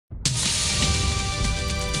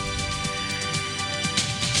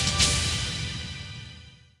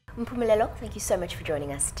Mpumelelo, thank you so much for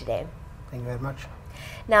joining us today. Thank you very much.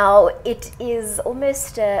 Now, it is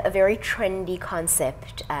almost a very trendy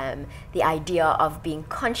concept, the idea of being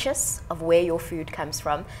conscious of where your food comes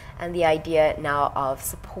from and the idea now of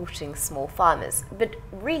supporting small farmers. But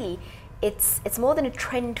really, it's more than a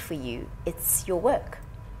trend for you, it's your work.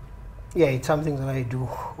 Yeah, it's something that I do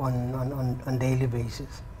on daily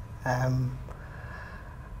basis.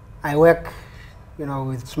 I work,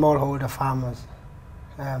 with smallholder farmers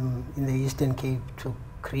in the Eastern Cape to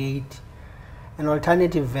create an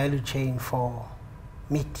alternative value chain for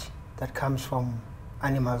meat that comes from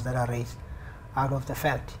animals that are raised out of the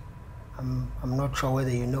veld. I'm not sure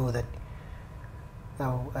whether you know that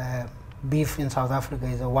beef in South Africa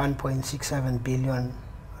is a 1.67 billion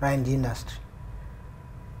rand industry.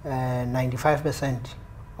 95%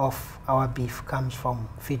 of our beef comes from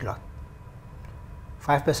feedlot.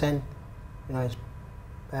 5% is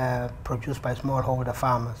produced by smallholder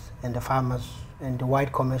farmers and the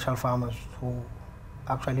white commercial farmers who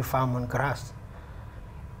actually farm on grass.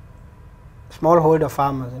 Smallholder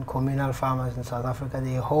farmers and communal farmers in South Africa,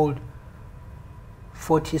 they hold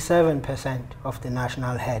 47% of the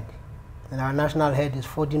national herd. And our national herd is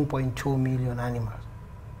 14.2 million animals.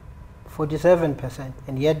 47%,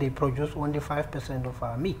 and yet they produce only 5% of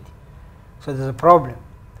our meat. So there's a problem.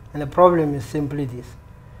 And the problem is simply this.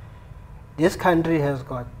 This country has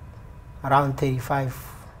got around 35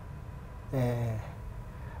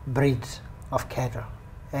 breeds of cattle,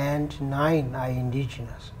 and 9 are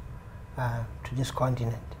indigenous to this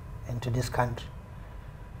continent and to this country.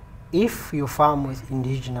 If you farm with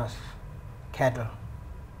indigenous cattle,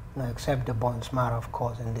 except the Bonsmara, of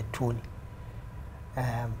course, and the Tuli,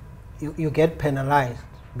 you get penalized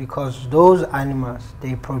because those animals,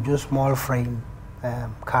 they produce small frame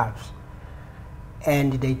calves,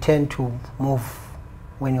 and they tend to move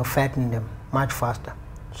when you fatten them much faster.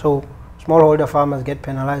 So smallholder farmers get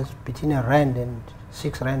penalized between R1 and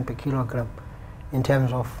 6 rand per kilogram in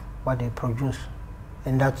terms of what they produce,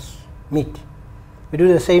 and that's meat. We do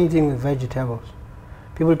the same thing with vegetables.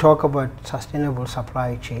 People talk about sustainable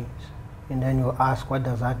supply chains, and then you ask, what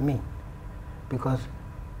does that mean? Because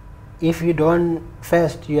if you don't,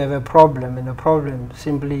 first you have a problem, and the problem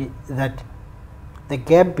simply that the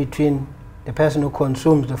gap between the person who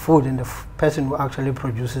consumes the food and the person who actually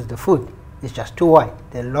produces the food is just too wide.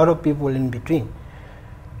 There are a lot of people in between.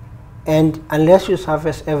 And unless you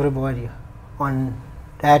surface everybody on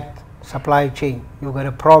that supply chain, you've got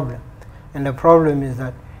a problem. And the problem is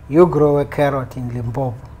that you grow a carrot in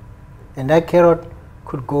Limpopo, and that carrot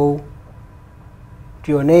could go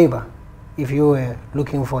to your neighbor if you were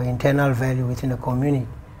looking for internal value within a community.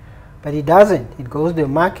 But it doesn't. It goes to the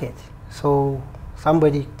market. So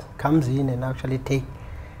somebody comes in and actually take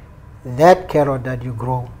that carrot that you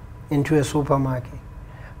grow into a supermarket,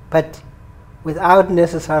 but without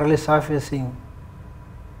necessarily surfacing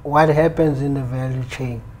what happens in the value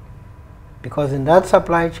chain. Because in that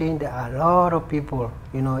supply chain, there are a lot of people,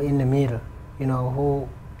 in the middle, who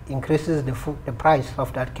increases the price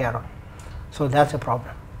of that carrot. So that's a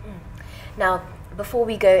problem. Now, before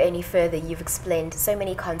we go any further, you've explained so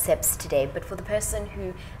many concepts today, but for the person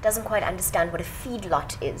who doesn't quite understand what a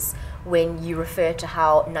feedlot is, when you refer to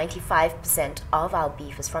how 95% of our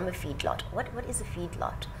beef is from a feedlot, what is a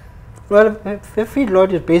feedlot? Well, a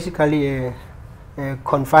feedlot is basically a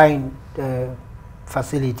confined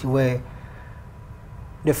facility where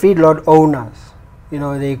the feedlot owners,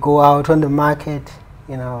 they go out on the market,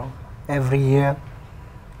 every year,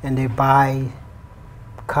 and they buy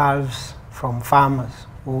calves from farmers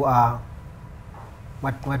who are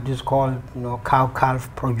what is called cow-calf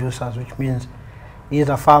producers, which means these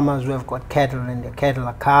are farmers who have got cattle, and the cattle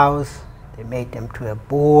are cows. They make them to a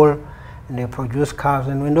bull, and they produce calves.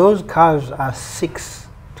 And when those calves are 6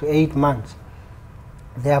 to 8 months,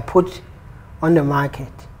 they are put on the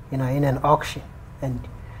market, in an auction. And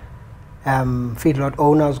feedlot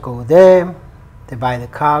owners go there, they buy the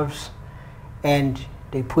calves, and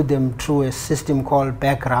they put them through a system called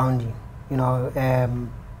backgrounding. A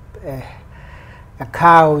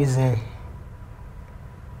cow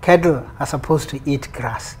cattle are supposed to eat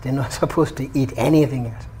grass. They're not supposed to eat anything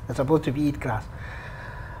else. They're supposed to eat grass.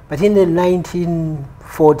 But in the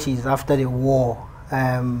 1940s, after the war,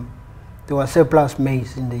 there was surplus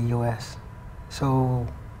maize in the US. So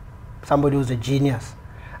somebody who's a genius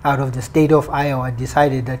out of the state of Iowa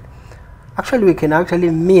decided that actually we can actually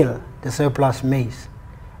mill the surplus maize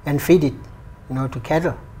and feed it, to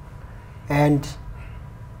cattle. And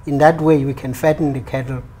in that way, we can fatten the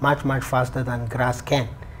cattle much, much faster than grass can.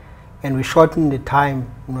 And we shorten the time,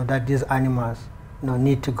 that these animals,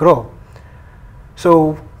 need to grow.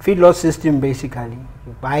 So feedlot system, basically,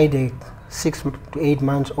 you buy the 6 to 8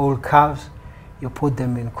 months old calves, you put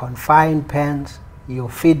them in confined pens, you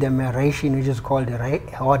feed them a ration which is called a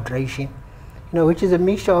hot ration, which is a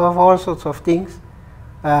mixture of all sorts of things,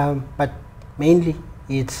 but mainly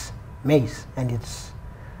it's maize, and it's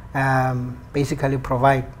basically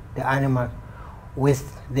provide the animal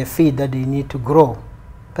with the feed that they need to grow.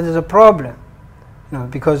 But there's a problem,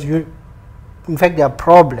 because in fact there are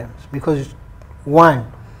problems, because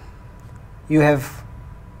one, you have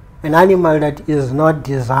an animal that is not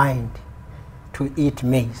designed to eat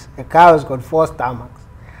maize. A cow has got 4 stomachs,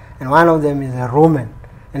 and one of them is a rumen,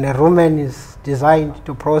 and a rumen is designed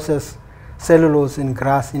to process cellulose in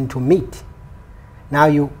grass into meat. Now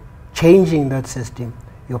you're changing that system,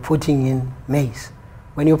 you're putting in maize.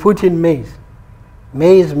 When you put in maize,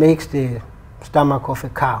 maize makes the stomach of a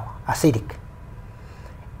cow acidic.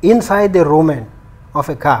 Inside the rumen of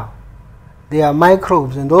a cow, there are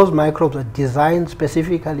microbes, and those microbes are designed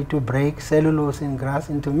specifically to break cellulose in grass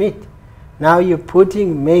into meat. Now you're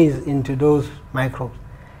putting maize into those microbes.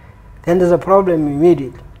 Then there's a problem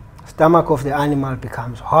immediately. Stomach of the animal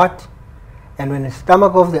becomes hot, and when the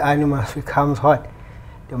stomach of the animal becomes hot,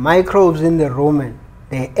 the microbes in the rumen,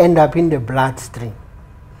 they end up in the bloodstream.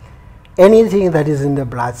 Anything that is in the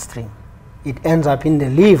bloodstream, it ends up in the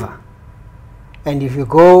liver. And if you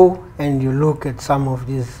go and you look at some of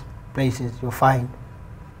these places, you'll find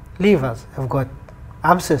livers have got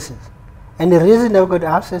abscesses. And the reason they've got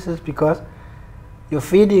abscesses is because you're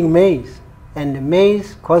feeding maize, and the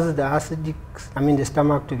maize causes the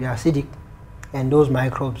stomach to be acidic, and those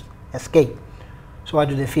microbes escape. So what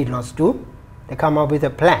do the feedlots do? They come up with a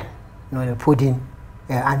plan. They put in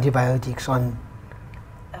antibiotics on.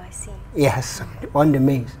 Oh, I see. Yes, on the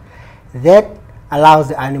maize. That allows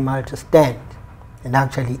the animal to stand and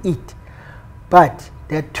actually eat. But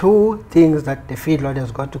there are 2 things that the feedlot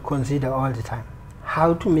has got to consider all the time.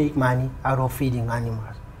 How to make money out of feeding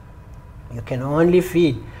animals. You can only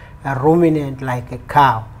feed a ruminant like a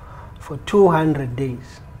cow for 200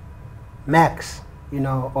 days max,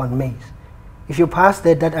 on maize. If you pass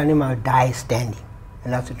that, that animal dies standing,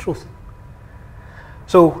 and that's the truth.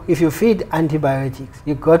 So if you feed antibiotics,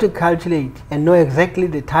 you've got to calculate and know exactly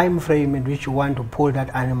the time frame in which you want to pull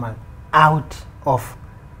that animal out of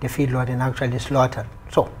the feedlot and actually slaughter.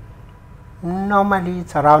 So normally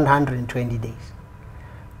it's around 120 days.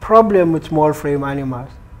 Problem with small frame animals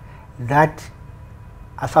that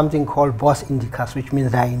are something called bos indicus, which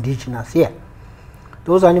means they are indigenous here.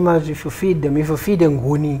 Those animals, if you feed them, if you feed a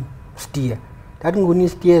nguni steer, that nguni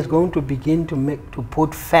steer is going to begin to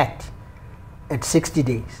put fat at 60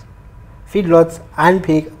 days. Feedlots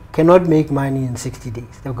cannot make money in 60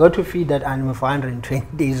 days. They've got to feed that animal for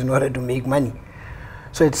 120 days in order to make money.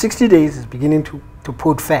 So at 60 days, it's beginning to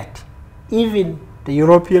put fat. Even the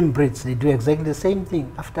European breeds, they do exactly the same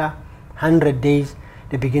thing. After 100 days,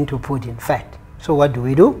 they begin to put in fat. So what do?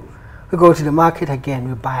 We go to the market again.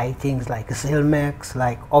 We buy things like Zilmax,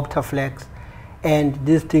 like Optaflex, and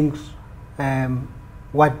these things,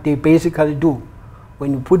 what they basically do,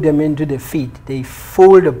 when you put them into the feed, they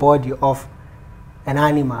fool the body of an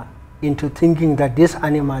animal into thinking that this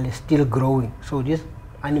animal is still growing. So the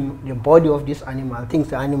body of this animal thinks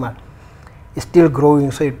the animal is still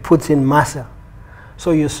growing, so it puts in muscle.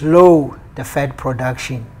 So you slow the fat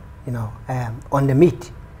production, on the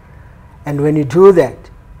meat. And when you do that,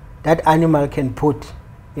 that animal can put,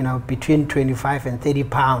 between 25 and 30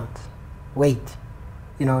 pounds weight,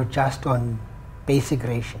 just on basic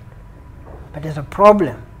ration. But there's a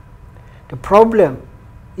problem. The problem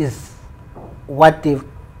is what the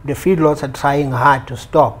feedlots are trying hard to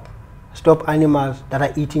stop animals that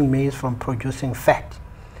are eating maize from producing fat.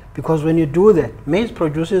 Because when you do that, maize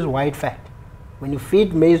produces white fat. When you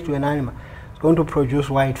feed maize to an animal, it's going to produce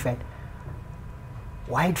white fat.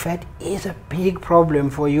 White fat is a big problem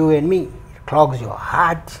for you and me. It clogs your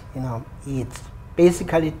heart, it's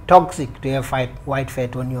basically toxic to have white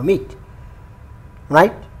fat on your meat.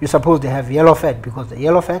 Right? You're supposed to have yellow fat, because the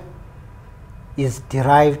yellow fat is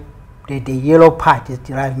derived, the yellow part is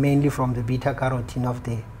derived mainly from the beta carotene of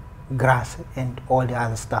the grass and all the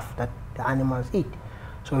other stuff that the animals eat.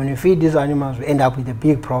 So when you feed these animals, we end up with a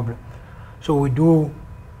big problem. So we do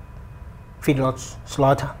feedlots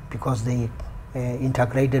slaughter, because they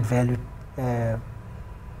integrated value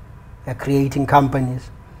creating companies,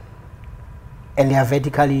 and they are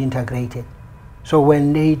vertically integrated. So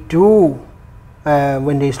when they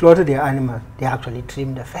slaughter their animals, they actually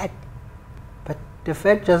trim the fat. But the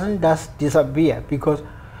fat doesn't just disappear, because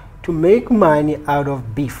to make money out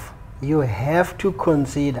of beef, you have to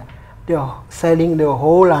consider selling the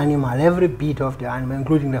whole animal, every bit of the animal,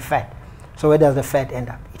 including the fat. So where does the fat end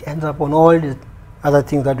up? It ends up on all the other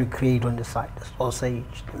things that we create on the side, the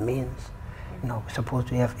sausage, the mince. You know, we're supposed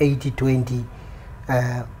to have 80-20,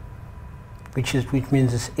 which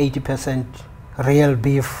means it's 80% real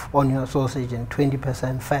beef on your sausage and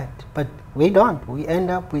 20% fat. But we don't. We end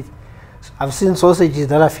up with, I've seen sausages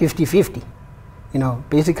that are 50-50. You know,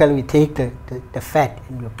 basically we take the fat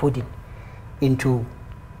and we put it into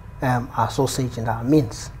our sausage and our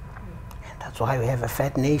mince. And that's why we have a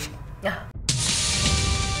fat nation. Yeah.